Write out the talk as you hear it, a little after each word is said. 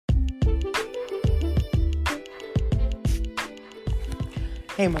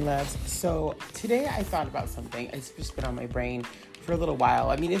Hey, my loves. So today I thought about something. It's just been on my brain for a little while.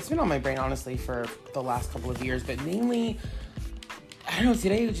 I mean, it's been on my brain, honestly, for the last couple of years, but mainly, I don't know,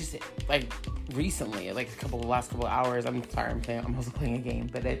 today was just like recently, like last couple of hours. I'm sorry, I'm also playing a game,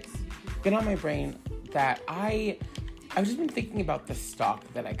 but it's been on my brain that I've just been thinking about the stock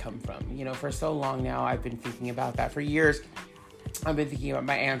that I come from. For so long now, I've been thinking about that. For years, I've been thinking about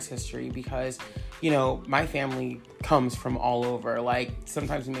my ancestry because, my family comes from all over. Like,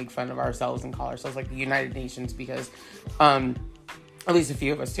 sometimes we make fun of ourselves and call ourselves like the United Nations because, at least a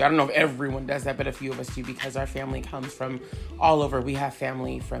few of us do. I don't know if everyone does that, but a few of us do because our family comes from all over. We have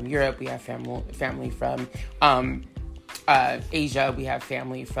family from Europe. We have family from, Asia. We have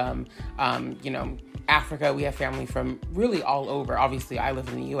family from, Africa. We have family from really all over. Obviously, I live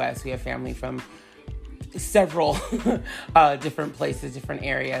in the U.S. We have family from several different places, different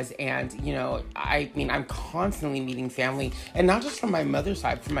areas. And, I'm constantly meeting family, and not just from my mother's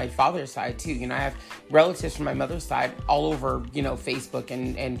side, from my father's side too. I have relatives from my mother's side all over, Facebook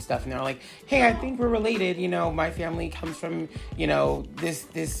and stuff. And they're like, hey, I think we're related. My family comes from,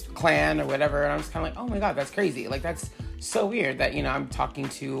 this clan or whatever. And I'm just kind of like, oh my God, that's crazy. Like, that's so weird that, I'm talking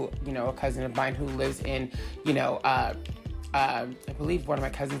to, a cousin of mine who lives in, I believe one of my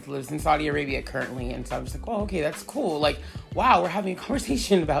cousins lives in Saudi Arabia currently. And so I'm just like, oh, okay, that's cool. Like, wow, we're having a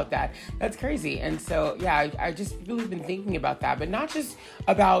conversation about that. That's crazy. And so, yeah, I just really been thinking about that, but not just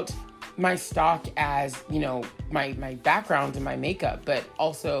about my stock as, my background and my makeup, but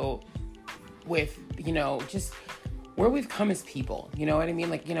also with, just where we've come as people. You know what I mean?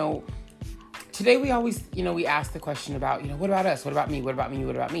 Like, today we always, we ask the question about, what about us? What about me? What about me?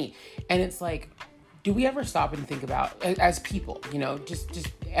 What about me? And it's like, do we ever stop and think about, as people, a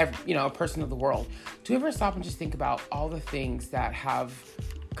person of the world, do we ever stop and just think about all the things that have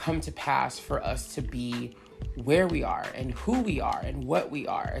come to pass for us to be where we are and who we are and what we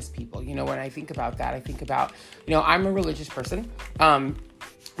are as people? When I think about that, I think about, I'm a religious person. Not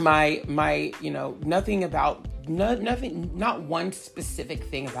one specific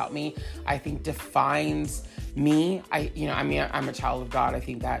thing about me, I think defines me. I'm a child of God. I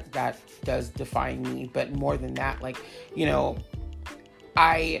think that does define me, but more than that, like, how do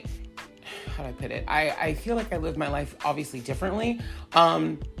I put it? I feel like I live my life obviously differently.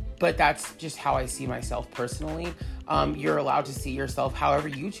 But that's just how I see myself personally. You're allowed to see yourself however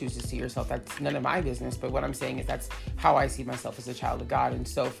you choose to see yourself. That's none of my business. But what I'm saying is that's how I see myself as a child of God. And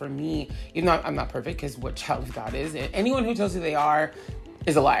so for me, even though I'm not perfect, because what child of God is, anyone who tells you they are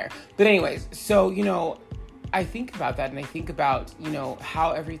is a liar. But anyways, so, I think about that, and I think about,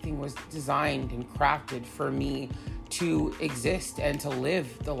 how everything was designed and crafted for me to exist and to live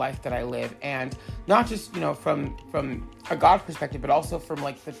the life that I live. And not just, from a God perspective, but also from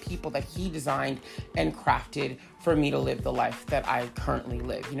like the people that he designed and crafted for me to live the life that I currently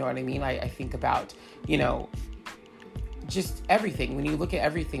live. You know what I mean? I think about, just everything. When you look at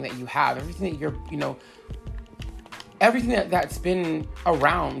everything that you have, everything that you're, everything that's been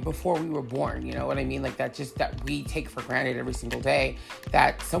around before we were born, you know what I mean? Like that we take for granted every single day,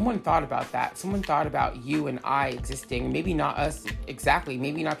 that someone thought about that. Someone thought about you and I existing. Maybe not us exactly.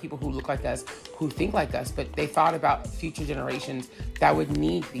 Maybe not people who look like us, who think like us, but they thought about future generations that would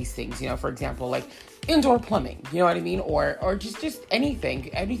need these things. For example, like indoor plumbing, you know what I mean? Or just anything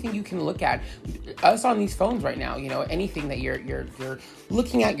you can look at. Us on these phones right now, anything that you're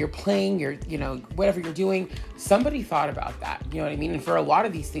looking at, you're playing, whatever you're doing, somebody thought about that, you know what I mean? And for a lot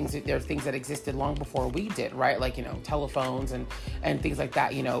of these things, there are things that existed long before we did, right? Like, telephones and things like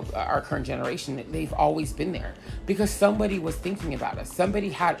that, our current generation, they've always been there because somebody was thinking about us. Somebody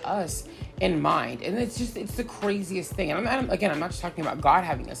had us in mind. And it's the craziest thing. And I'm not just talking about God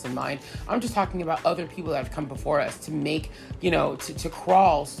having us in mind. I'm just talking about other people that have come before us to make, to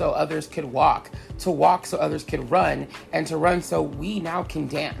crawl so others could walk, to walk so others could run, and to run so we now can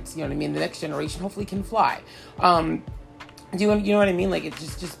dance. You know what I mean? The next generation hopefully can fly. You know what I mean? Like,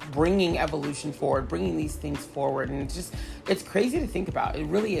 it's just bringing evolution forward, bringing these things forward. And it's crazy to think about. It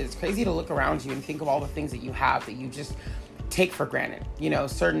really is. It's crazy to look around you and think of all the things that you have that you just take for granted.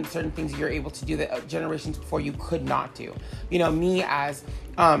 Certain things you're able to do that generations before you could not do. Me as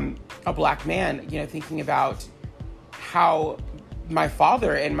a black man, thinking about how my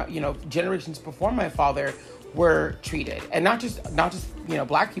father and generations before my father were treated, and not just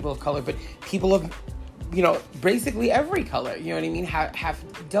black people of color, but people of basically every color, you know what I mean,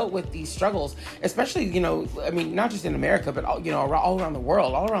 have dealt with these struggles, especially, not just in America, but all around the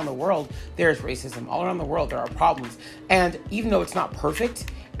world. All around the world, there's racism. All around the world, there are problems. And even though it's not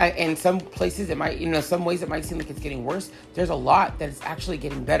perfect, in some places it might, some ways it might seem like it's getting worse, there's a lot that is actually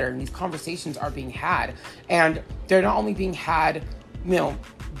getting better. And these conversations are being had. And they're not only being had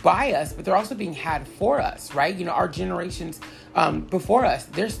by us, but they're also being had for us, right? Our generations before us,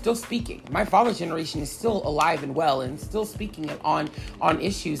 they're still speaking. My father's generation is still alive and well and still speaking on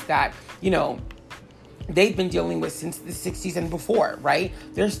issues that, they've been dealing with since the 60s and before, right?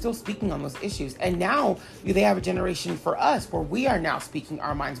 They're still speaking on those issues. And now they have a generation for us where we are now speaking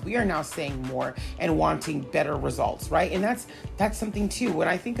our minds. We are now saying more and wanting better results, right? And that's something too. When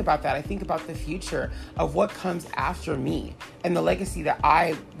I think about that, I think about the future of what comes after me and the legacy that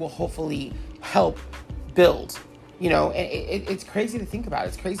I will hopefully help build. And it's crazy to think about.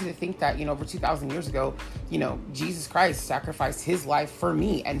 It's crazy to think that, over 2,000 years ago, Jesus Christ sacrificed his life for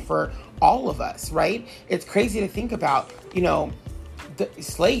me and for all of us, right? It's crazy to think about, the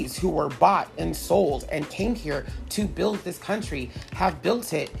slaves who were bought and sold and came here to build this country have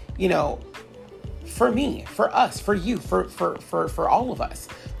built it, for me, for us, for you, for all of us.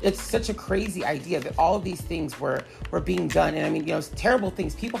 It's such a crazy idea that all of these things were being done. And I mean, terrible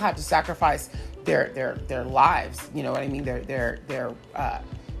things. People had to sacrifice their lives. You know what I mean?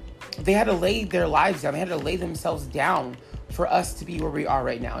 They had to lay their lives down. They had to lay themselves down for us to be where we are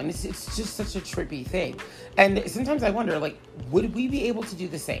right now. And it's just such a trippy thing. And sometimes I wonder, would we be able to do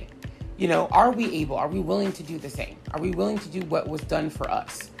the same? Are we able? Are we willing to do the same? Are we willing to do what was done for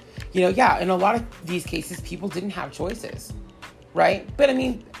us? Yeah, in a lot of these cases, people didn't have choices, right? But I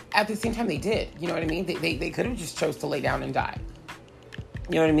mean, at the same time, they did. You know what I mean? They could have just chose to lay down and die.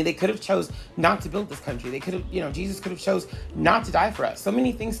 You know what I mean? They could have chose not to build this country. They could have, Jesus could have chose not to die for us. So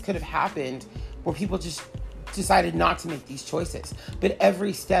many things could have happened where people just decided not to make these choices. But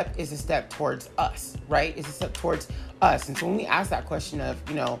every step is a step towards us, right? It's a step towards us. And so when we ask that question of,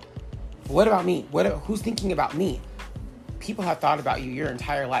 what about me? Who's thinking about me? People have thought about you your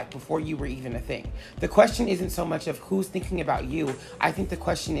entire life before you were even a thing. The question isn't so much of who's thinking about you. I think the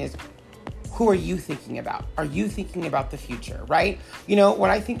question is, who are you thinking about? Are you thinking about the future, right? When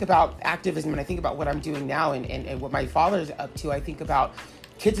I think about activism and I think about what I'm doing now and what my father's up to, I think about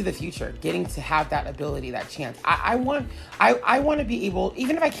kids of the future getting to have that ability, that chance. I want to be able,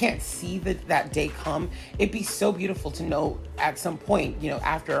 even if I can't see that day come, it'd be so beautiful to know at some point,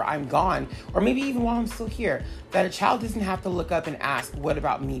 after I'm gone, or maybe even while I'm still here, that a child doesn't have to look up and ask, what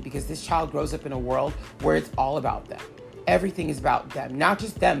about me? Because this child grows up in a world where it's all about them. Everything is about them, not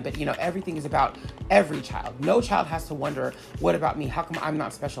just them, but everything is about every child. No child has to wonder, what about me? How come I'm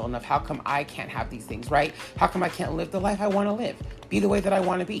not special enough? How come I can't have these things, right? How come I can't live the life I want to live? Be the way that I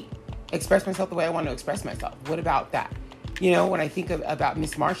want to be. Express myself the way I want to express myself. What about that? When I think about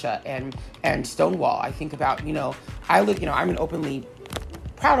Miss Marsha and Stonewall, I think about, I'm an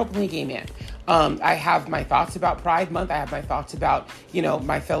proud openly gay man. I have my thoughts about Pride Month. I have my thoughts about,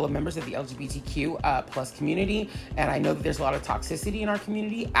 my fellow members of the LGBTQ plus community. And I know that there's a lot of toxicity in our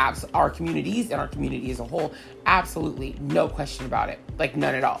community, our communities and our community as a whole. Absolutely. No question about it.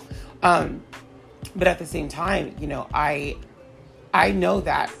 None at all. But at the same time, I know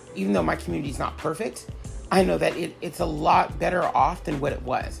that even though my community is not perfect, I know that it's a lot better off than what it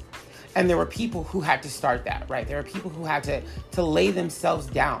was. And there were people who had to start that, right? There are people who had to lay themselves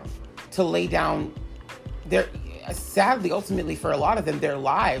down, to lay down sadly, ultimately for a lot of them, their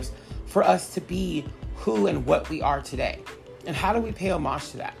lives for us to be who and what we are today. And how do we pay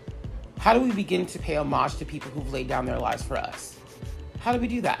homage to that? How do we begin to pay homage to people who've laid down their lives for us? How do we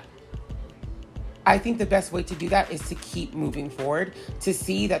do that? I think the best way to do that is to keep moving forward, to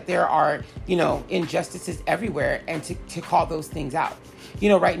see that there are, injustices everywhere and to call those things out.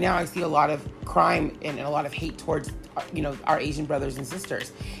 Right now I see a lot of crime and a lot of hate towards, our Asian brothers and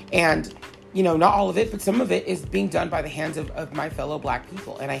sisters. And, not all of it, but some of it is being done by the hands of my fellow Black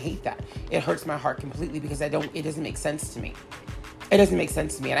people. And I hate that. It hurts my heart completely because it doesn't make sense to me. It doesn't make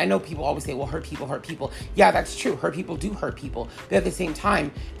sense to me. And I know people always say, well, hurt people hurt people. Yeah, that's true. Hurt people do hurt people. But at the same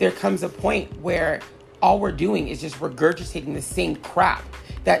time, there comes a point where all we're doing is just regurgitating the same crap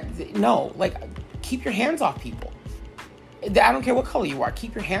keep your hands off people. I don't care what color you are.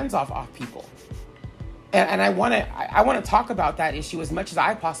 Keep your hands off people. And I want to talk about that issue as much as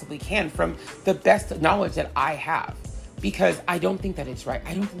I possibly can from the best knowledge that I have, because I don't think that it's right.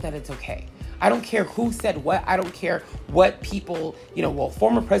 I don't think that it's okay. I don't care who said what. I don't care what people,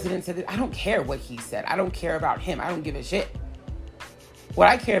 former president said it. I don't care what he said. I don't care about him. I don't give a shit. What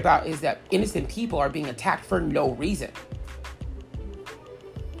I care about is that innocent people are being attacked for no reason.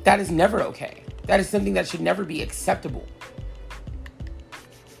 That is never okay. That is something that should never be acceptable.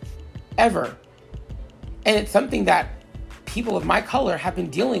 Ever. And it's something that people of my color have been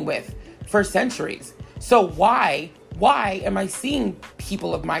dealing with for centuries. So why am I seeing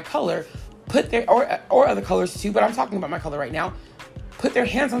people of my color put their, or other colors too, but I'm talking about my color right now, put their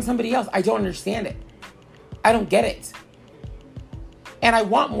hands on somebody else? I don't understand it. I don't get it. And I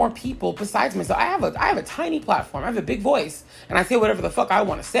want more people besides myself. I have a tiny platform. I have a big voice. And I say whatever the fuck I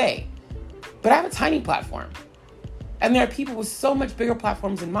want to say. But I have a tiny platform. And there are people with so much bigger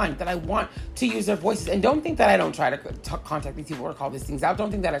platforms in mind that I want to use their voices. And don't think that I don't try to contact these people or call these things out.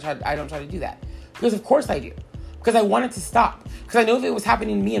 Don't think that I don't try to do that. Because of course I do. Because I want it to stop. Because I know if it was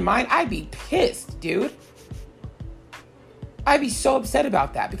happening to me and mine, I'd be pissed, dude. I'd be so upset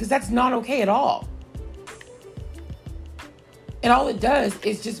about that. Because that's not okay at all. And all it does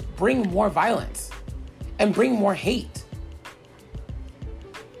is just bring more violence and bring more hate.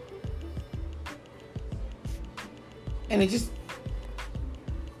 And it just,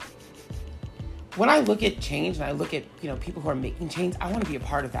 when I look at change and I look at, people who are making change, I want to be a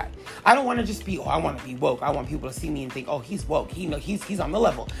part of that. I don't want to just be, I want to be woke. I want people to see me and think, oh, he's woke. He's on the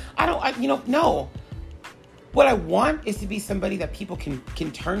level. No. What I want is to be somebody that people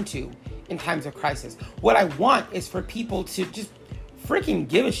can turn to in times of crisis. What I want is for people to just freaking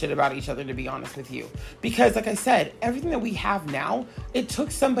give a shit about each other, to be honest with you. Because like I said, everything that we have now, it took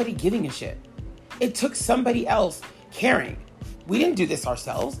somebody giving a shit. It took somebody else caring. We didn't do this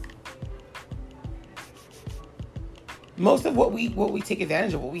ourselves. Most of what we take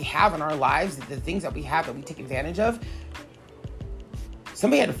advantage of, what we have in our lives, the things that we have that we take advantage of,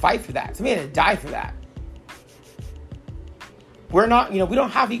 somebody had to fight for that. Somebody had to die for that. We're not, we don't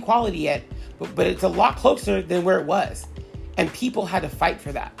have equality yet, but it's a lot closer than where it was. And people had to fight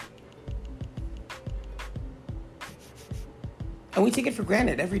for that. And we take it for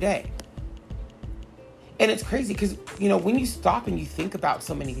granted every day. And it's crazy because, when you stop and you think about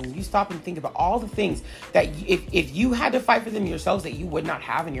so many things, you stop and think about all the things that if you had to fight for them yourselves that you would not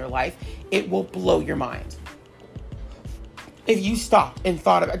have in your life, it will blow your mind. If you stopped and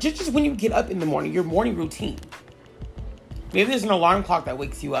thought about just when you get up in the morning, your morning routine. Maybe there's an alarm clock that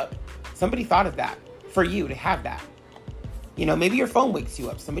wakes you up. Somebody thought of that for you to have that. Maybe your phone wakes you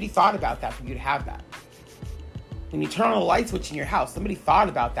up. Somebody thought about that for you to have that. When you turn on the light switch in your house, somebody thought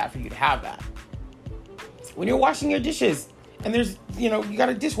about that for you to have that. When you're washing your dishes and there's, you got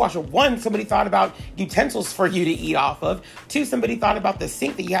a dishwasher. 1, somebody thought about utensils for you to eat off of. 2, somebody thought about the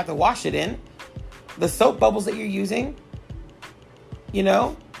sink that you have to wash it in. The soap bubbles that you're using.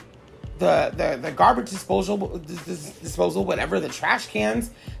 The garbage disposal, whatever, the trash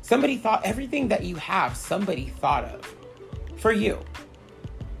cans. Somebody thought, everything that you have, somebody thought of for you.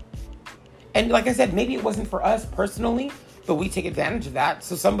 And like I said, maybe it wasn't for us personally, but we take advantage of that.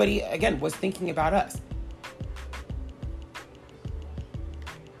 So somebody, again, was thinking about us.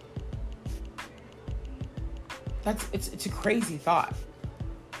 It's a crazy thought,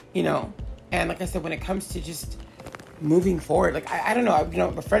 And like I said, when it comes to just moving forward, like, I don't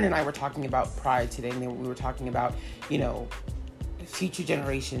know, a friend and I were talking about pride today, and we were talking about, future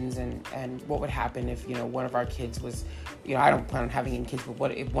generations and what would happen if, one of our kids was, I don't plan on having any kids, but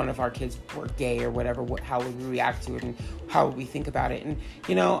what if one of our kids were gay or whatever, how would we react to it and how would we think about it? And,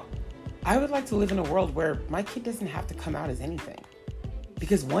 I would like to live in a world where my kid doesn't have to come out as anything,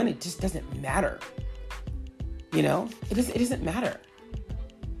 because 1, it just doesn't matter. It doesn't matter.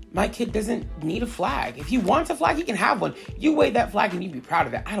 My kid doesn't need a flag. If he wants a flag, he can have one. You wave that flag and you be proud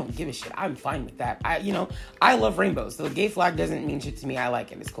of it. I don't give a shit. I'm fine with that. I love rainbows. So the gay flag doesn't mean shit to me. I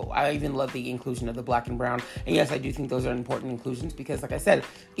like it. It's cool. I even love the inclusion of the black and brown. And yes, I do think those are important inclusions because, like I said,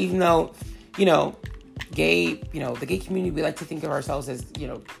 even though, gay, the gay community, we like to think of ourselves as,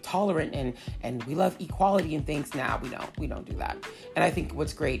 tolerant and we love equality and things. Nah, we don't do that. And I think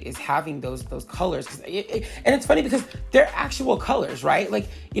what's great is having those colors. And it's funny because they're actual colors, right? Like,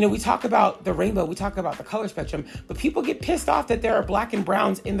 we talk about the rainbow, we talk about the color spectrum, but people get pissed off that there are black and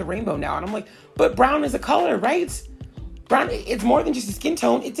browns in the rainbow now. And I'm like, but brown is a color, right? Brown, it's more than just a skin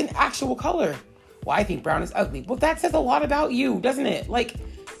tone. It's an actual color. Well, I think brown is ugly. Well, that says a lot about you, doesn't it? Like,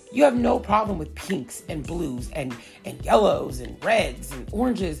 you have no problem with pinks and blues and yellows and reds and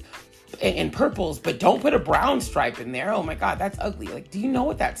oranges and purples, but don't put a brown stripe in there. Oh my God, that's ugly. Like, do you know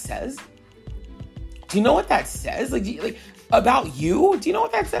what that says? Do you know what that says? Like, about you? Do you know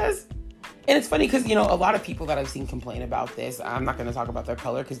what that says? And it's funny because, a lot of people that I've seen complain about this, I'm not going to talk about their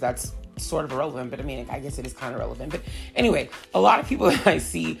color because that's sort of irrelevant, but I mean, I guess it is kind of relevant. But anyway, a lot of people that I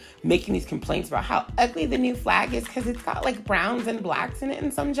see making these complaints about how ugly the new flag is because it's got like browns and blacks in it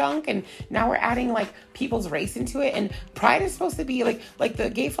and some junk, and now we're adding like people's race into it. And pride is supposed to be like the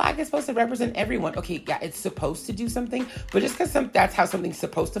gay flag is supposed to represent everyone. Okay, yeah, it's supposed to do something, but just because that's how something's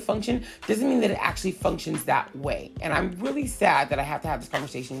supposed to function doesn't mean that it actually functions that way. And I'm really sad that I have to have this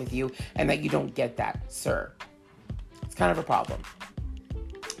conversation with you and that you don't get that, sir. It's kind of a problem.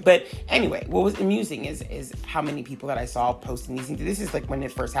 But anyway, what was amusing is how many people that I saw posting these things. This is like when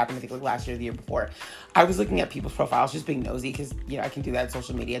it first happened, I think like last year or the year before. I was looking at people's profiles, just being nosy because, I can do that on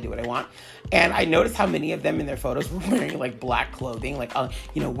social media, do what I want. And I noticed how many of them in their photos were wearing like black clothing, like,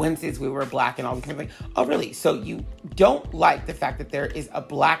 Wednesdays we wear black and all these kind of things. Oh, really? So you don't like the fact that there is a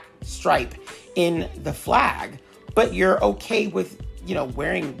black stripe in the flag, but you're okay with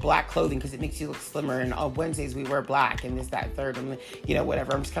wearing black clothing because it makes you look slimmer, and on Wednesdays we wear black and this, that, third, and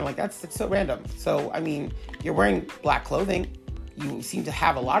whatever. I'm just kind of like, that's so random. So, I mean, you're wearing black clothing. You seem to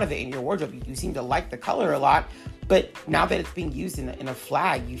have a lot of it in your wardrobe. You seem to like the color a lot, but now that it's being used in a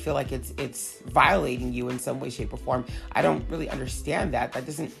flag, you feel like it's violating you in some way, shape, or form. I don't really understand that. That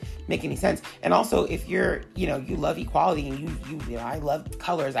doesn't make any sense. And also, if you're, you love equality and you I love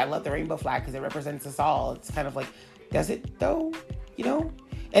colors. I love the rainbow flag because it represents us all. It's kind of like, does it though?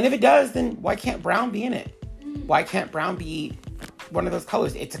 And if it does, then why can't brown be in it? Why can't brown be one of those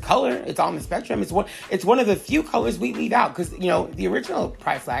colors? It's a color. It's on the spectrum. It's one of the few colors we leave out because, the original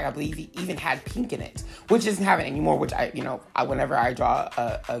pride flag, I believe, even had pink in it, which doesn't have it anymore, which whenever I draw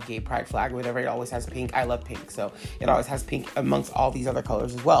a gay pride flag or whatever, it always has pink. I love pink. So it always has pink amongst all these other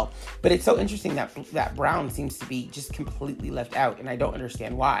colors as well. But it's so interesting that brown seems to be just completely left out. And I don't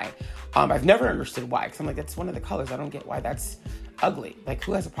understand why. I've never understood why, because I'm like, that's one of the colors. I don't get why that's ugly. Like,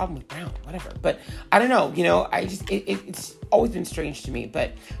 who has a problem with brown? Whatever. But I don't know. I just it's always been strange to me.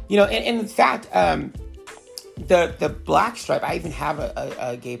 But and in fact, the black stripe. I even have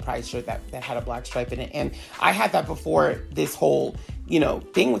a gay pride shirt that had a black stripe in it, and I had that before this whole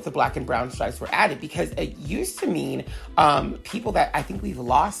thing with the black and brown stripes were added, because it used to mean people that I think we've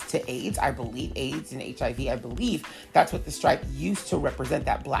lost to AIDS. I believe AIDS and HIV. I believe that's what the stripe used to represent,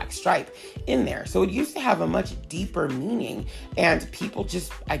 that black stripe in there. So it used to have a much deeper meaning, and people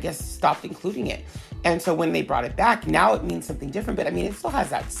just, I guess, stopped including it. And so when they brought it back, now it means something different. But I mean, it still has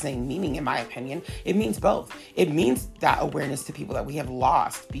that same meaning, in my opinion. It means both. It means that awareness to people that we have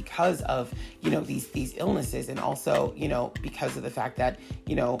lost because of, these illnesses, and also, because of the fact that,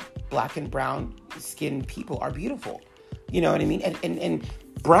 black and brown skinned people are beautiful. You know what I mean? And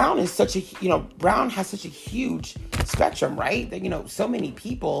brown is brown has such a huge spectrum, right? That, so many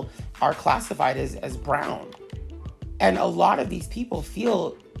people are classified as brown. And a lot of these people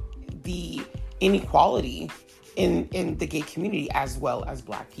feel the inequality in the gay community as well as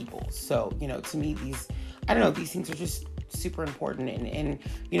black people. So, to me, these things are just super important. And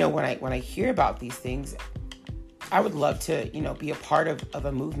when I hear about these things, I would love to, be a part of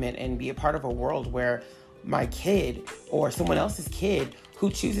a movement and be a part of a world where my kid or someone else's kid who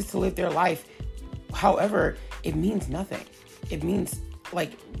chooses to live their life, however, it means nothing. It means,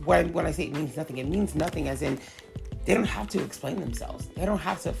 like, when I say it means nothing as in, they don't have to explain themselves. They don't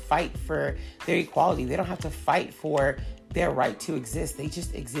have to fight for their equality. They don't have to fight for their right to exist. They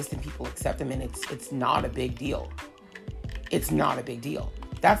just exist and people accept them, and it's not a big deal. It's not a big deal.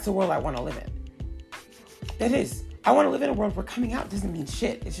 That's the world I want to live in. It is. I want to live in a world where coming out doesn't mean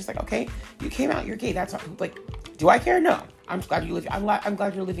shit. It's just like, okay, you came out, you're gay. That's like, do I care? No. I'm glad you live. I'm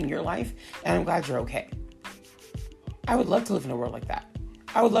glad you're living your life, and I'm glad you're okay. I would love to live in a world like that.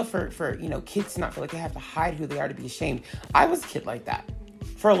 I would love for kids to not feel like they have to hide who they are to be ashamed. I was a kid like that.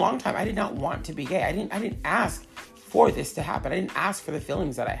 For a long time, I did not want to be gay. I didn't ask for this to happen. I didn't ask for the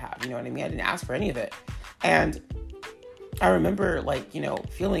feelings that I have. You know what I mean? I didn't ask for any of it. And I remember,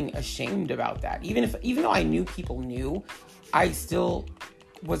 feeling ashamed about that. Even though I knew people knew, I still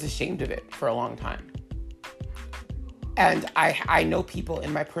was ashamed of it for a long time. And I know people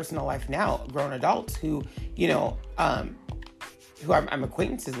in my personal life now, grown adults, who, who I'm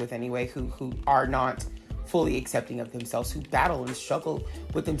acquaintances with anyway, who are not fully accepting of themselves, who battle and struggle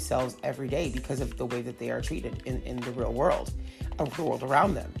with themselves every day because of the way that they are treated in the real world, of the world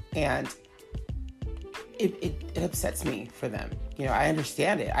around them. And it upsets me for them. I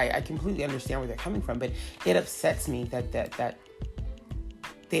understand it. I completely understand where they're coming from, but it upsets me that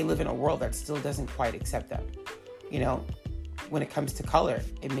they live in a world that still doesn't quite accept them. When it comes to color,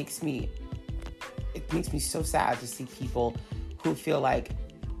 it makes me so sad to see people who feel like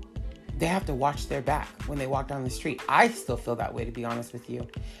they have to watch their back when they walk down the street. I still feel that way, to be honest with you.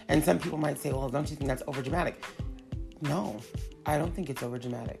 And some people might say, well, don't you think that's overdramatic? No, I don't think it's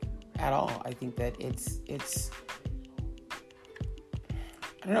overdramatic at all. I think that it's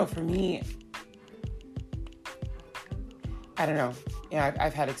I don't know, for me, I don't know.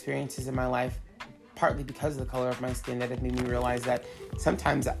 I've had experiences in my life, partly because of the color of my skin, that have made me realize that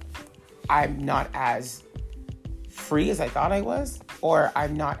sometimes I'm not as free as I thought I was, or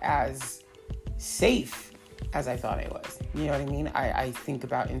I'm not as safe as I thought I was. You know what I mean? I think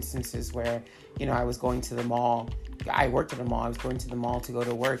about instances where, I was going to the mall I worked at a mall. I was going to the mall to go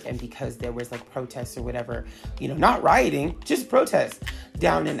to work. And because there was like protests or whatever, not rioting, just protests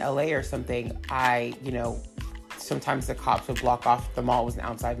down in LA or something, sometimes the cops would block off the mall. It was an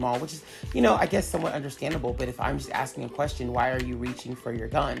outside mall, which is, I guess somewhat understandable. But if I'm just asking a question, why are you reaching for your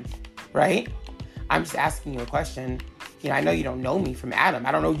gun? Right? I'm just asking you a question. I know you don't know me from Adam.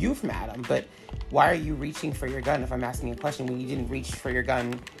 I don't know you from Adam, but why are you reaching for your gun if I'm asking a question when you didn't reach for your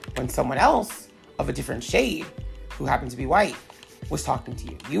gun when someone else of a different shade, who happened to be white, was talking to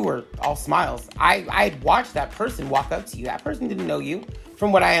you? You were all smiles. I watched that person walk up to you. That person didn't know you.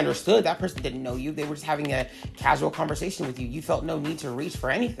 From what I understood, that person didn't know you. They were just having a casual conversation with you. You felt no need to reach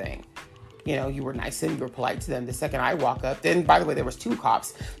for anything. You were nice to them, you were polite to them. The second I walk up, then by the way, there was 2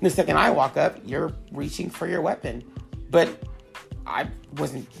 cops. The second I walk up, you're reaching for your weapon. But I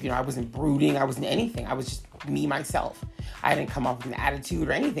wasn't brooding. I wasn't anything. I was just me, myself. I didn't come off with an attitude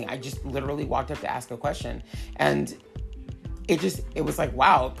or anything. I just literally walked up to ask a question. And it was like,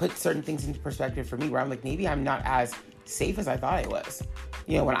 wow, it put certain things into perspective for me where I'm like, maybe I'm not as safe as I thought I was.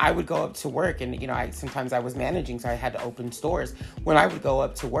 When I would go up to work and, sometimes I was managing, so I had to open stores. When I would go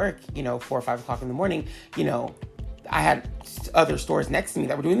up to work, 4 or 5 o'clock in the morning, I had other stores next to me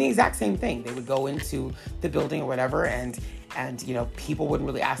that were doing the exact same thing. They would go into the building or whatever, and people wouldn't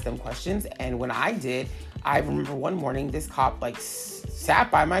really ask them questions. And when I did, I remember one morning, this cop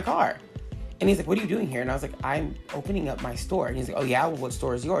sat by my car. And he's like, what are you doing here? And I was like, I'm opening up my store. And he's like, oh yeah, well, what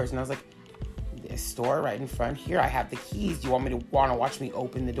store is yours? And I was like, this store right in front here. I have the keys. Do you want to watch me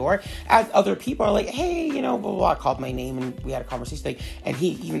open the door? As other people are like, hey, blah, blah, blah. I called my name and we had a conversation. And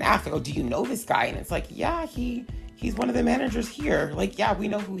he even asked, like, oh, do you know this guy? And it's like, yeah, he's one of the managers here. Like, yeah, we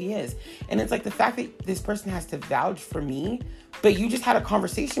know who he is. And it's like the fact that this person has to vouch for me, but you just had a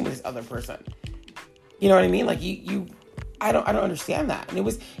conversation with this other person. You know what I mean? Like I don't understand that. And it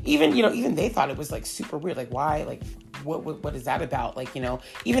was even they thought it was like super weird. Like, why? Like, what is that about? Like,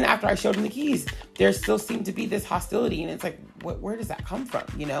 even after I showed them the keys, there still seemed to be this hostility. And it's like, where does that come from?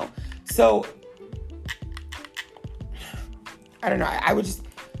 So I don't know.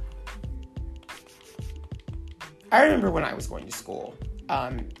 I remember when I was going to school,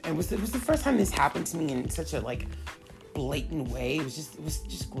 and it was the first time this happened to me in such a blatant way. It was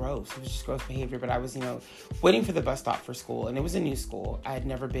just gross. It was just gross behavior. But I was, waiting for the bus stop for school, and it was a new school. I had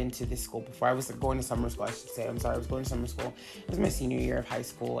never been to this school before. I was going to summer school, I should say. I'm sorry, I was going to summer school. It was my senior year of high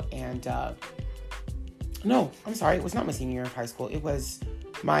school, and no, I'm sorry, it was not my senior year of high school. It was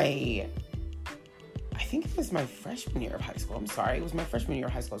I think it was my freshman year of high school. I'm sorry, it was my freshman year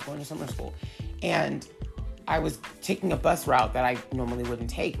of high school. I was going to summer school, and I was taking a bus route that I normally wouldn't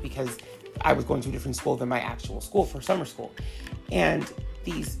take because I was going to a different school than my actual school for summer school. And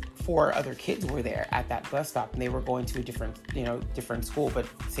these 4 other kids were there at that bus stop, and they were going to a different school, but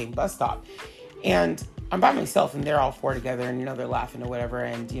same bus stop. And I'm by myself, and they're all 4 together, and, they're laughing or whatever.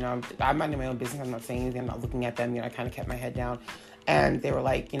 And, I'm minding my own business. I'm not saying anything. I'm not looking at them. I kind of kept my head down. And they were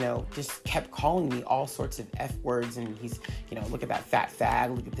like, just kept calling me all sorts of F words. And he's, look at that fat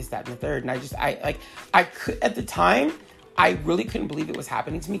fag, look at this, that, and the third. And I could, at the time, I really couldn't believe it was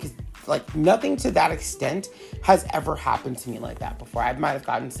happening to me because, nothing to that extent has ever happened to me like that before. I might have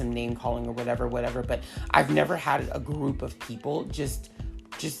gotten some name calling or whatever, but I've never had a group of people just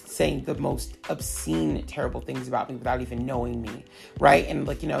saying the most obscene, terrible things about me without even knowing me, right? And,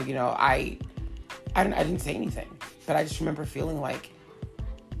 I didn't say anything, but I just remember feeling like,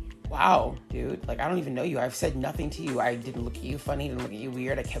 wow, dude, I don't even know you. I've said nothing to you. I didn't look at you funny, didn't look at you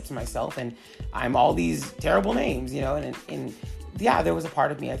weird. I kept to myself, and I'm all these terrible names, and yeah, there was a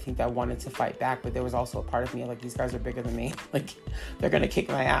part of me, I think, that wanted to fight back, but there was also a part of me, these guys are bigger than me. They're going to kick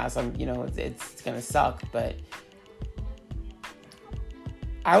my ass. It's going to suck, but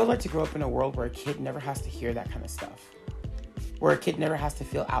I would like to grow up in a world where a kid never has to hear that kind of stuff. Where a kid never has to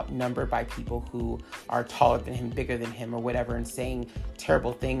feel outnumbered by people who are taller than him, bigger than him, or whatever, and saying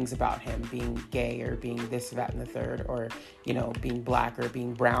terrible things about him, being gay, or being this, that, and the third, or, being black, or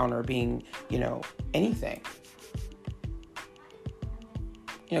being brown, or being, anything.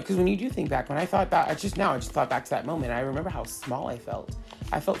 Because when you do think back, when I thought about, I just thought back to that moment. I remember how small I felt.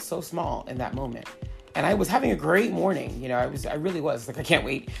 I felt so small in that moment. And I was having a great morning. I really was. I can't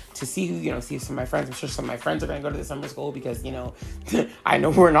wait to see see some of my friends. I'm sure some of my friends are going to go to the summer school because, I know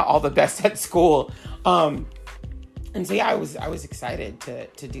we're not all the best at school. And so, yeah, I was excited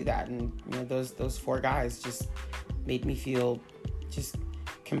to do that. And, those 4 guys just made me feel just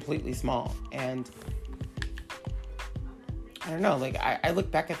completely small. And I don't know, I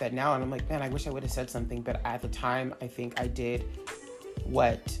look back at that now and I'm like, man, I wish I would have said something. But at the time, I think I did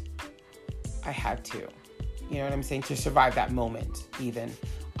what I had to, to survive that moment even.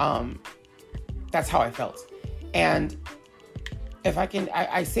 That's how I felt. And if I can,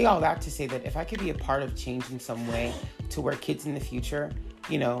 I say all that to say that if I could be a part of change in some way to where kids in the future,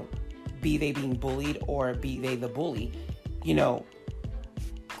 you know, be they being bullied or be they the bully, you know,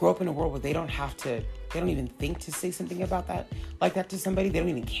 grow up in a world where they don't even think to say something about that, like that to somebody. They don't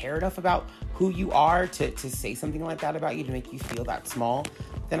even care enough about who you are to say something like that about you to make you feel that small.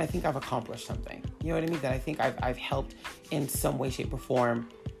 Then I think I've accomplished something. You know what I mean? That I think I've helped in some way, shape, or form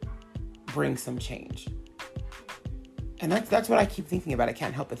bring some change. And that's what I keep thinking about. I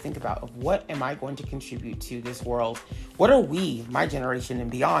can't help but think about of what am I going to contribute to this world? What are we, my generation and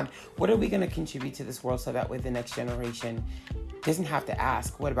beyond, what are we going to contribute to this world so that way the next generation doesn't have to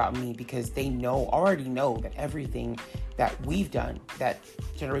ask, what about me? Because they already know that everything that we've done, that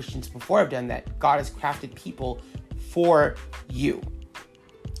generations before have done, that God has crafted people for you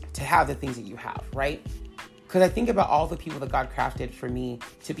to have the things that you have, right? Because I think about all the people that God crafted for me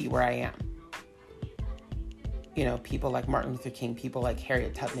to be where I am. You know, people like Martin Luther King, people like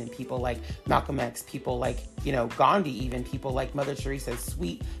Harriet Tubman, people like Malcolm X, people like, you know, Gandhi even, people like Mother Teresa,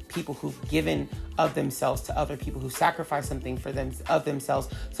 sweet people who've given of themselves to other people, who sacrifice something for them, of themselves,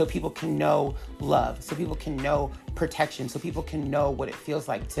 so people can know love, so people can know protection, so people can know what it feels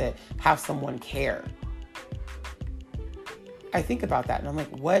like to have someone care. I think about that and I'm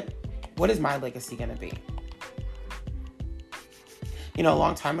like, what is my legacy going to be? You know, a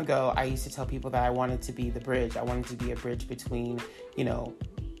long time ago, I used to tell people that I wanted to be the bridge. I wanted to be a bridge between, you know,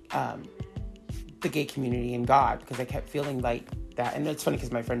 the gay community and God, because I kept feeling like that. And it's funny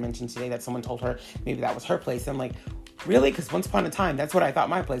because my friend mentioned today that someone told her maybe that was her place. I'm like, really? Because once upon a time, that's what I thought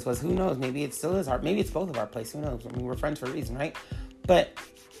my place was. Who knows? Maybe it still is our, maybe it's both of our place. Who knows? I mean, we're friends for a reason, right? But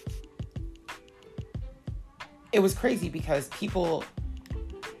it was crazy because people,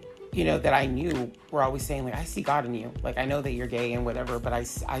 you know, that I knew were always saying, like, I see God in you. Like, I know that you're gay and whatever, but I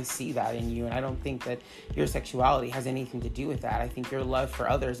see that in you. And I don't think that your sexuality has anything to do with that. I think your love for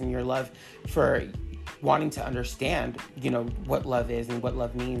others and your love for wanting to understand, you know, what love is and what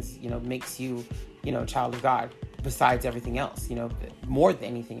love means, you know, makes you, you know, a child of God besides everything else, you know, more than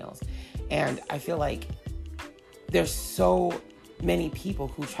anything else. And I feel like there's so many people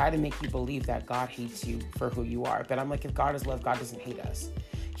who try to make you believe that God hates you for who you are. But I'm like, if God is love, God doesn't hate us.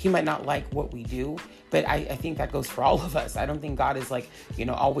 He might not like what we do, but I think that goes for all of us. I don't think God is like, you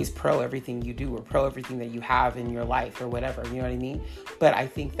know, always pro everything you do or pro everything that you have in your life or whatever, you know what I mean? But I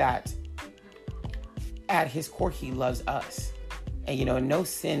think that at his core, he loves us. And, you know, no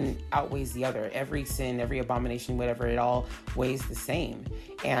sin outweighs the other. Every sin, every abomination, whatever, it all weighs the same.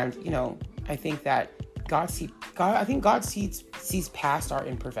 And, you know, I think that God sees past our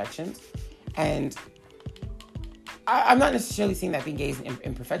imperfections. And I'm not necessarily saying that being gay is an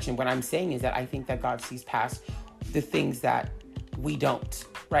imperfection. What I'm saying is that I think that God sees past the things that we don't,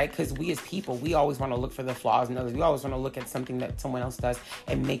 right? Because we as people, we always want to look for the flaws in others. We always want to look at something that someone else does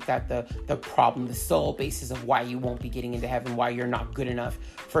and make that the problem, the sole basis of why you won't be getting into heaven, why you're not good enough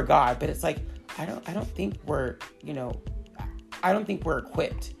for God. But it's like, I don't think we're, you know, I don't think we're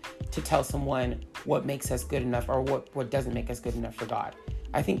equipped to tell someone what makes us good enough or what doesn't make us good enough for God.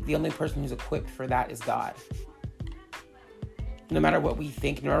 I think the only person who's equipped for that is God. No matter what we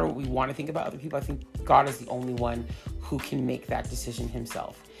think, no matter what we want to think about other people, I think God is the only one who can make that decision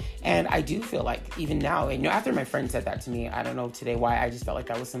himself. And I do feel like even now, and you know, after my friend said that to me, I don't know today why, I just felt like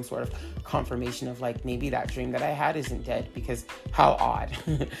that was some sort of confirmation of like, maybe that dream that I had isn't dead, because how odd,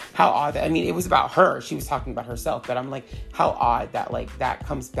 how odd that, I mean, it was about her. She was talking about herself, but I'm like, how odd that like that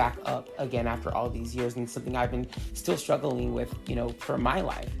comes back up again after all these years, and something I've been still struggling with, you know, for my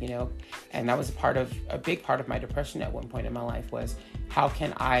life, you know, and that was a big part of my depression at one point in my life was, how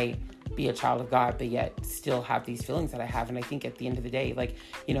can I be a child of God, but yet still have these feelings that I have? And I think at the end of the day, like,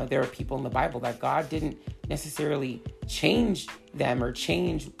 you know, there are people in the Bible that God didn't necessarily change them or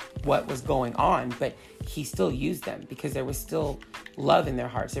change what was going on, but he still used them because there was still love in their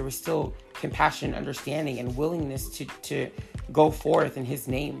hearts. There was still compassion, understanding, and willingness to go forth in his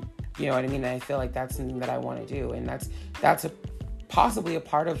name. You know what I mean? And I feel like that's something that I want to do. And that's possibly a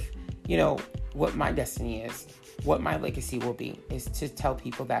part of, you know, what my destiny is. What my legacy will be is to tell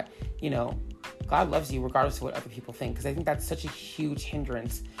people that, you know, God loves you regardless of what other people think. Because I think that's such a huge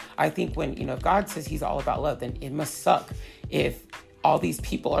hindrance. I think when, you know, if God says he's all about love, then it must suck if all these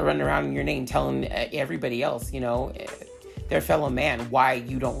people are running around in your name telling everybody else, you know, their fellow man, why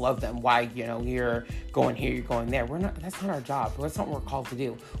you don't love them, why, you know, you're going here, you're going there. That's not our job. That's not what we're called to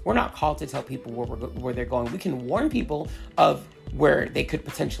do. We're not called to tell people where they're going. We can warn people of where they could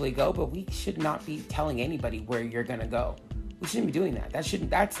potentially go, but we should not be telling anybody where you're going to go. We shouldn't be doing that.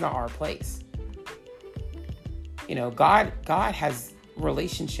 That's not our place. You know, God has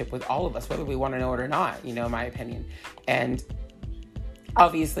relationship with all of us, whether we want to know it or not, in my opinion. And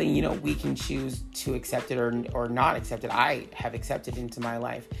obviously, we can choose to accept it or not accept it. I have accepted into my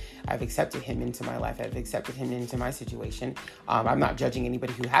life. I've accepted him into my life. I've accepted him into my situation. I'm not judging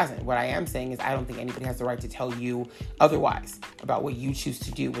anybody who hasn't. What I am saying is I don't think anybody has the right to tell you otherwise about what you choose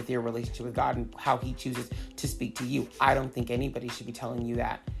to do with your relationship with God and how he chooses to speak to you. I don't think anybody should be telling you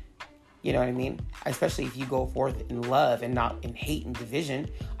that. You know what I mean? Especially if you go forth in love and not in hate and division.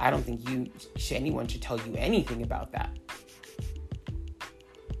 I don't think anyone should tell you anything about that.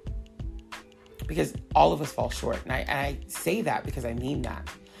 Because all of us fall short. And I say that because I mean that.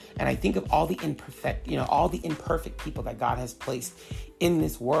 And I think of all the imperfect people that God has placed in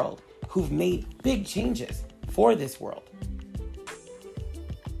this world who've made big changes for this world.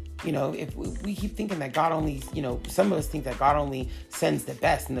 If we keep thinking that God only, some of us think that God only sends the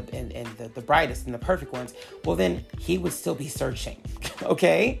best and the brightest and the perfect ones, well, then he would still be searching,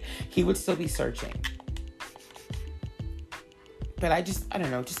 okay? He would still be searching. But I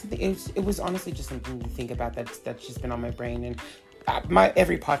don't know, just it was honestly just something to think about that's just been on my brain. And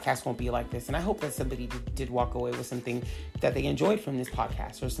every podcast won't be like this. And I hope that somebody did walk away with something that they enjoyed from this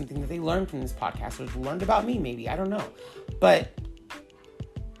podcast, or something that they learned from this podcast, or learned about me, maybe. I don't know. But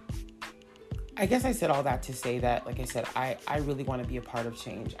I guess I said all that to say that, like I said, I really want to be a part of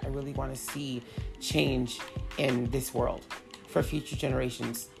change. I really want to see change in this world for future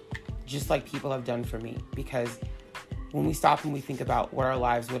generations, just like people have done for me. Because when we stop and we think about what our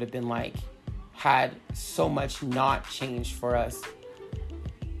lives would have been like had so much not changed for us,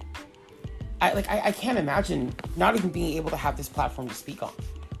 I can't imagine not even being able to have this platform to speak on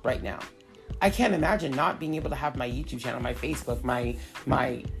right now. I can't imagine not being able to have my YouTube channel, my Facebook,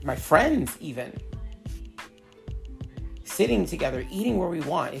 my friends even sitting together, eating where we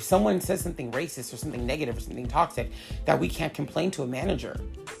want. If someone says something racist or something negative or something toxic, that we can't complain to a manager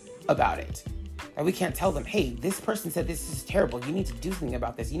about it. That we can't tell them, hey, this person said this is terrible. You need to do something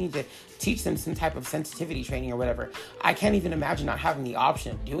about this. You need to teach them some type of sensitivity training or whatever. I can't even imagine not having the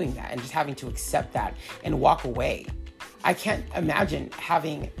option of doing that and just having to accept that and walk away. I can't imagine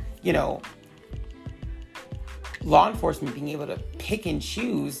having, law enforcement being able to pick and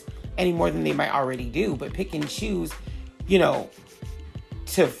choose any more than they might already do, but pick and choose,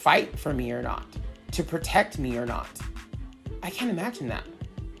 to fight for me or not, to protect me or not. I can't imagine that.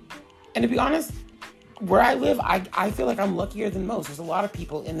 And to be honest, where I live, I feel like I'm luckier than most. There's a lot of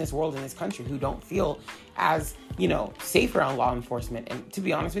people in this world, in this country, who don't feel as, safe around law enforcement. And to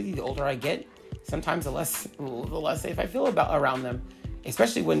be honest with you, the older I get, sometimes the less safe I feel around them.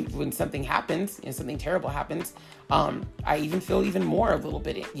 Especially when something happens and something terrible happens, I even feel even more a little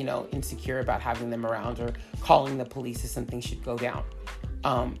bit, insecure about having them around or calling the police if something should go down.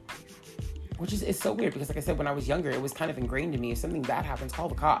 Which is so weird because, like I said, when I was younger, it was kind of ingrained in me. If something bad happens, call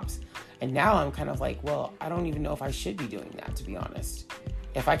the cops. And now I'm kind of like, well, I don't even know if I should be doing that, to be honest.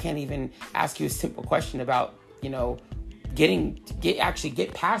 If I can't even ask you a simple question about, get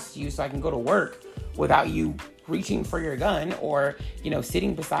past you so I can go to work without you reaching for your gun or,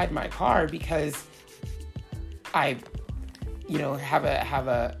 sitting beside my car because I, have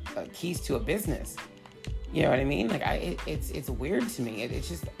a keys to a business. You know what I mean? Like it's weird to me. It's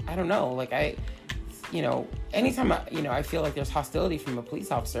just, I don't know. Like anytime I feel like there's hostility from a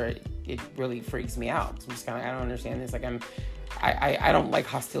police officer, it really freaks me out. So I'm just kind of, I don't understand this. Like I don't like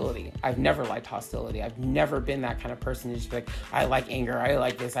hostility. I've never liked hostility. I've never been that kind of person to just be like, I like anger. I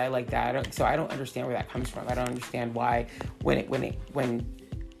like this. I like that. So I don't understand where that comes from. I don't understand why when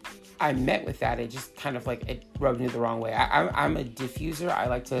I met with that, it just kind of like, it rubbed me the wrong way. I'm a diffuser. I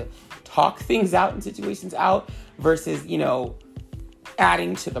like to talk things out and situations out versus,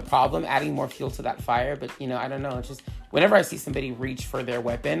 adding to the problem, adding more fuel to that fire. But, I don't know. It's just whenever I see somebody reach for their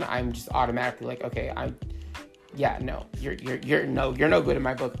weapon, I'm just automatically like, okay, no, you're no good in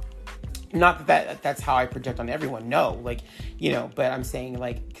my book. Not that's how I project on everyone. No, but I'm saying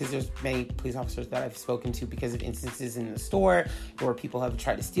because there's many police officers that I've spoken to because of instances in the store where people have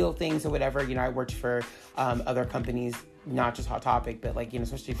tried to steal things or whatever. I worked for other companies, not just Hot Topic, but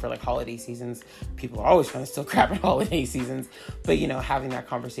especially for holiday seasons, people are always trying to steal crap at holiday seasons. But, having that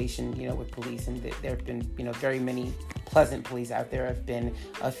conversation, with police, and there have been, very many pleasant police out there. Have been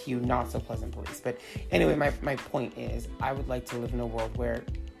a few not so pleasant police. But anyway, my point is I would like to live in a world where,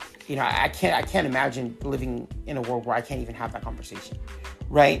 I can't imagine living in a world where I can't even have that conversation,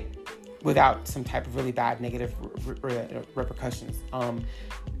 right? Without some type of really bad negative repercussions.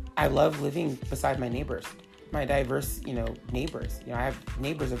 I love living beside my neighbors. my diverse, neighbors. I have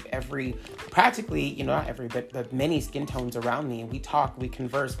neighbors of practically, not every, but many skin tones around me. And we talk, we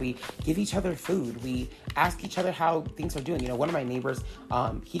converse, we give each other food, we ask each other how things are doing. One of my neighbors,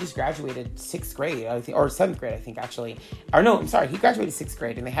 he just graduated 6th grade, I think, or 7th grade, I think, actually. Or no, I'm sorry, he graduated 6th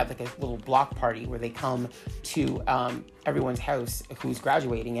grade, and they had like a little block party where they come to everyone's house who's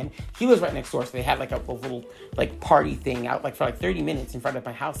graduating, and he lives right next door, so they had like a little like party thing out like for like 30 minutes in front of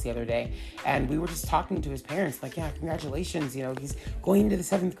my house the other day. And we were just talking to his parents, like, yeah, congratulations, he's going into the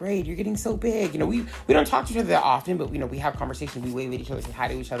 7th grade, you're getting so big. We don't talk to each other that often, but we have conversations, we wave at each other, say hi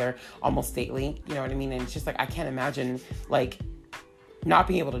to each other almost daily, you know what I mean? And it's just like, I can't imagine like not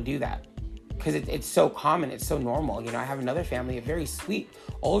being able to do that, because it's so common, it's so normal. I have another family, a very sweet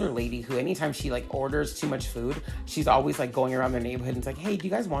older lady who anytime she like orders too much food, she's always like going around their neighborhood and it's like, hey, do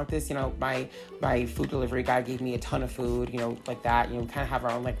you guys want this? My food delivery guy gave me a ton of food, like that. We kind of have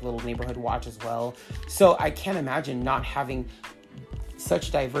our own like little neighborhood watch as well. So I can't imagine not having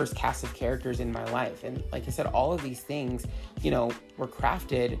such diverse cast of characters in my life. And like I said, all of these things, were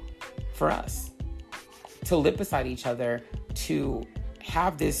crafted for us to live beside each other, to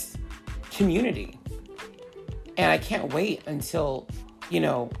have this community. And I can't wait until,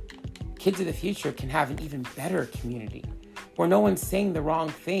 kids of the future can have an even better community where no one's saying the wrong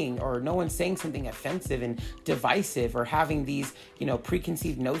thing, or no one's saying something offensive and divisive, or having these,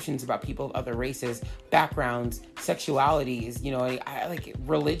 preconceived notions about people of other races, backgrounds, sexualities, I like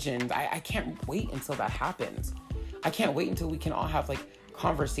religions. I can't wait until that happens. I can't wait until we can all have like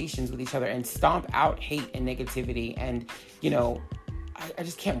conversations with each other and stomp out hate and negativity. And, I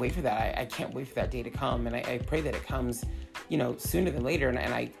just can't wait for that. I can't wait for that day to come. And I pray that it comes, sooner than later. And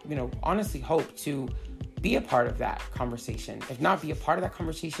I, honestly hope to be a part of that conversation. If not be a part of that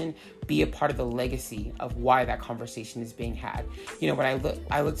conversation, be a part of the legacy of why that conversation is being had. When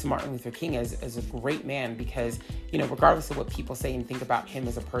I look to Martin Luther King as a great man, because, regardless of what people say and think about him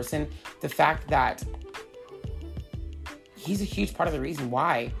as a person, the fact that he's a huge part of the reason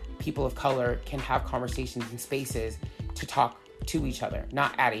why people of color can have conversations in spaces to talk to each other,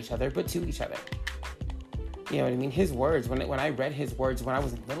 not at each other, but to each other. You know what I mean? His words, when I read his words when I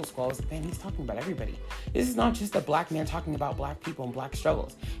was in middle school, I was like, man, he's talking about everybody. This is not just a black man talking about black people and black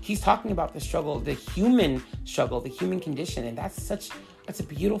struggles. He's talking about the struggle, the human struggle, the human condition. And that's a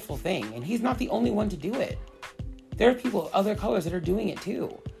beautiful thing. And he's not the only one to do it. There are people of other colors that are doing it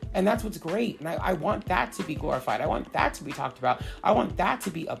too. And that's what's great. And I want that to be glorified. I want that to be talked about. I want that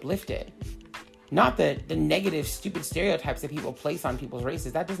to be uplifted. Not the negative, stupid stereotypes that people place on people's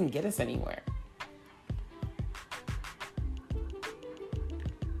races. That doesn't get us anywhere.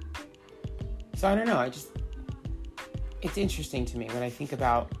 So I don't know. It's interesting to me when I think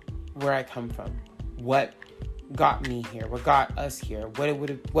about where I come from, what got me here, what got us here, what it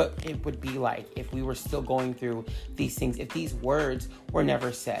would be like if we were still going through these things, if these words were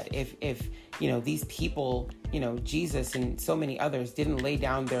never said, if these people, Jesus and so many others didn't lay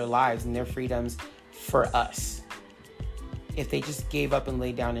down their lives and their freedoms for us, if they just gave up and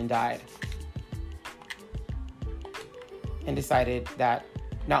laid down and died and decided that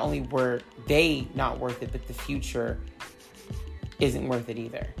not only were they not worth it, but the future isn't worth it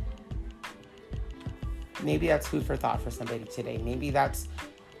either. Maybe that's food for thought for somebody today. Maybe that's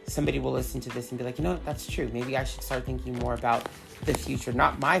somebody will listen to this and be like, that's true. Maybe I should start thinking more about the future,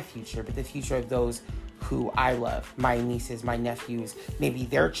 not my future, but the future of those who I love, my nieces, my nephews, maybe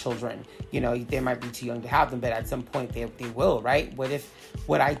their children. They might be too young to have them, but at some point they will, right? What if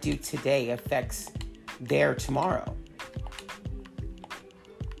what I do today affects their tomorrow?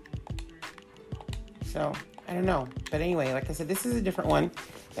 So, I don't know. But anyway, like I said, this is a different one.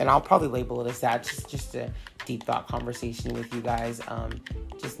 And I'll probably label it as that. Just a deep thought conversation with you guys.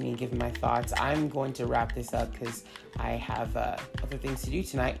 Just me giving my thoughts. I'm going to wrap this up because I have other things to do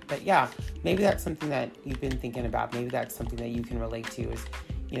tonight. But yeah, maybe that's something that you've been thinking about. Maybe that's something that you can relate to is,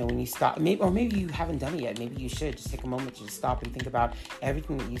 when you stop, maybe you haven't done it yet. Maybe you should just take a moment to just stop and think about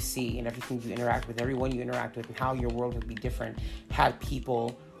everything that you see and everything you interact with, everyone you interact with, and how your world would be different had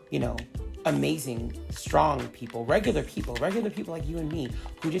people, amazing, strong people, regular people like you and me,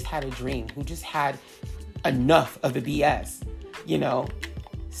 who just had a dream, who just had enough of the BS,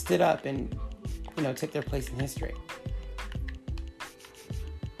 stood up and, took their place in history.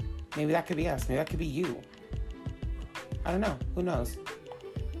 Maybe that could be us. Maybe that could be you. I don't know. Who knows?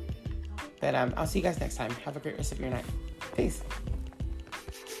 But I'll see you guys next time. Have a great rest of your night. Peace.